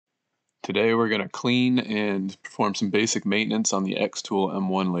Today we're going to clean and perform some basic maintenance on the xTool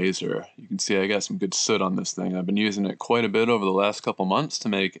M1 laser. You can see I got some good soot on this thing. I've been using it quite a bit over the last couple months to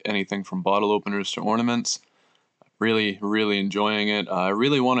make anything from bottle openers to ornaments. Really enjoying it. I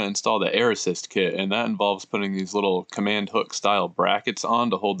really want to install the air assist kit, and that involves putting these little command hook style brackets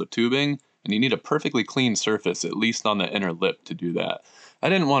on to hold the tubing, and you need a perfectly clean surface, at least on the inner lip, to do that. I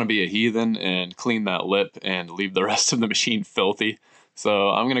didn't want to be a heathen and clean that lip and leave the rest of the machine filthy. So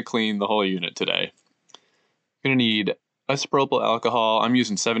I'm going to clean the whole unit today. I'm going to need isopropyl alcohol. I'm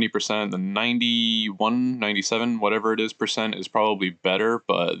using 70%. The 91, 97, whatever it is percent is probably better,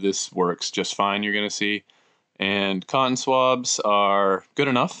 but this works just fine, you're going to see. And cotton swabs are good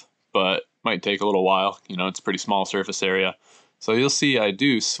enough, but might take a little while. You know, it's a pretty small surface area. So you'll see I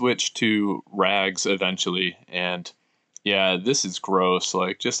do switch to rags eventually, and yeah, this is gross.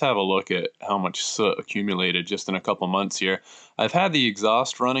 Like, just have a look at how much soot accumulated just in a couple months here. I've had the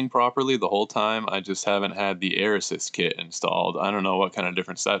exhaust running properly the whole time. I just haven't had the air assist kit installed. I don't know what kind of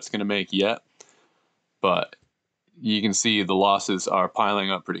difference that's going to make yet, but you can see the losses are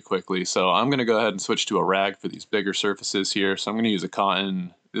piling up pretty quickly. So I'm going to go ahead and switch to a rag for these bigger surfaces here. So I'm going to use a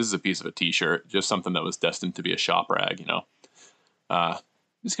cotton. This is a piece of a t-shirt, just something that was destined to be a shop rag, you know.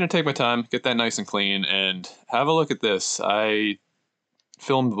 Just going to take my time, get that nice and clean, and have a look at this. I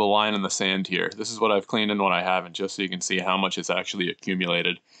filmed the line in the sand here. This is what I've cleaned and what I haven't, just so you can see how much it's actually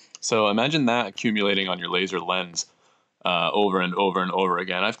accumulated. So imagine that accumulating on your laser lens over and over and over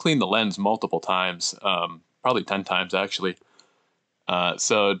again. I've cleaned the lens multiple times, probably 10 times actually.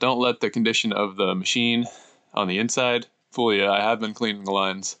 So don't let the condition of the machine on the inside fool you. I have been cleaning the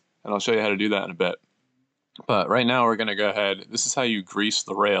lens, and I'll show you how to do that in a bit. But right now we're going to go ahead. This is how you grease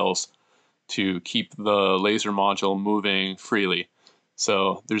the rails to keep the laser module moving freely.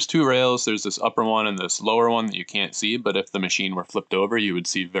 So there's two rails. There's this upper one and this lower one that you can't see, but if the machine were flipped over, you would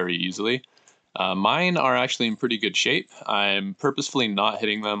see very easily. Mine are actually in pretty good shape. I'm purposefully not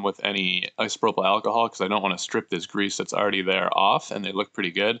hitting them with any isopropyl alcohol because I don't want to strip this grease that's already there off, and they look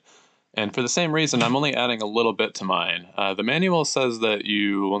pretty good. And for the same reason, I'm only adding a little bit to mine. The manual says that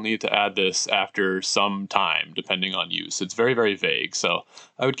you will need to add this after some time, depending on use. It's very vague, so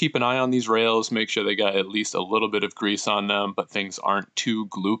I would keep an eye on these rails, make sure they got at least a little bit of grease on them, but things aren't too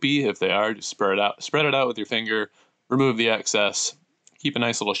gloopy. If they are, just spread it out with your finger, remove the excess, keep a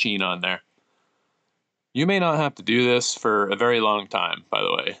nice little sheen on there. You may not have to do this for a very long time, by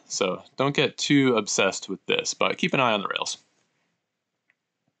the way, so don't get too obsessed with this, but keep an eye on the rails.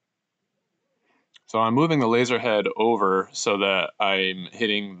 So I'm moving the laser head over so that I'm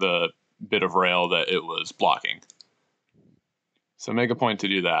hitting the bit of rail that it was blocking. So make a point to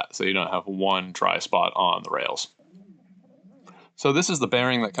do that so you don't have one dry spot on the rails. So this is the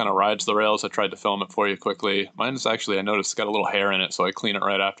bearing that kind of rides the rails. I tried to film it for you quickly. Mine is actually, I noticed, it's got a little hair in it, so I clean it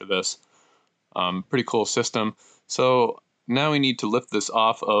right after this. Pretty cool system. So now we need to lift this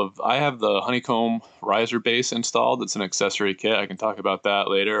off of, I have the honeycomb riser base installed. It's an accessory kit. I can talk about that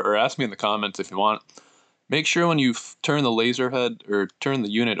later, or ask me in the comments if you want. Make sure when you turn the laser head or turn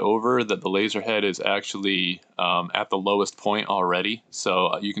the unit over that the laser head is actually at the lowest point already.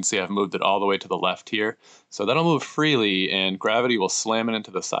 So you can see I've moved it all the way to the left here. So that'll move freely, and gravity will slam it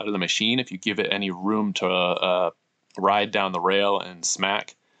into the side of the machine if you give it any room to ride down the rail and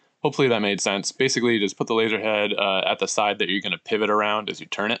smack. Hopefully that made sense. Basically, you just put the laser head at the side that you're going to pivot around as you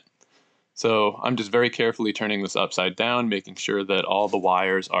turn it. So I'm just very carefully turning this upside down, making sure that all the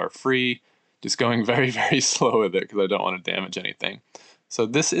wires are free. Just going very slow with it because I don't want to damage anything. So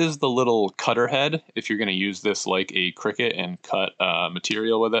this is the little cutter head if you're going to use this like a Cricut and cut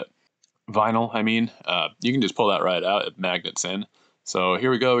material with it. Vinyl, I mean. You can just pull that right out. It magnets in. So here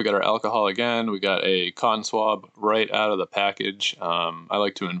we go. We got our alcohol again. We got a cotton swab right out of the package. I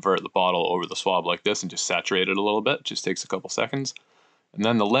like to invert the bottle over the swab like this and just saturate it a little bit. Just takes a couple seconds. And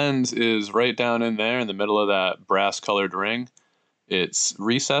then the lens is right down in there in the middle of that brass colored ring. It's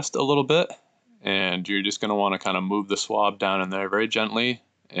recessed a little bit, and you're just going to want to kind of move the swab down in there very gently,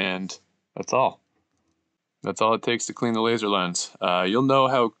 and that's all. That's all it takes to clean the laser lens. You'll know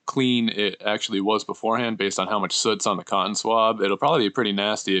how clean it actually was beforehand based on how much soot's on the cotton swab. It'll probably be pretty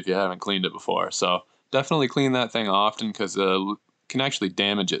nasty if you haven't cleaned it before. So definitely clean that thing often because it can actually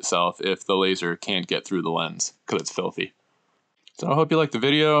damage itself if the laser can't get through the lens because it's filthy. So I hope you liked the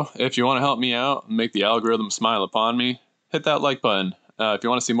video. If you want to help me out and make the algorithm smile upon me, hit that like button. If you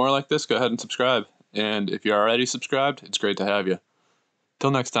want to see more like this, go ahead and subscribe. And if you're already subscribed, it's great to have you.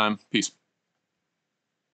 Till next time, peace.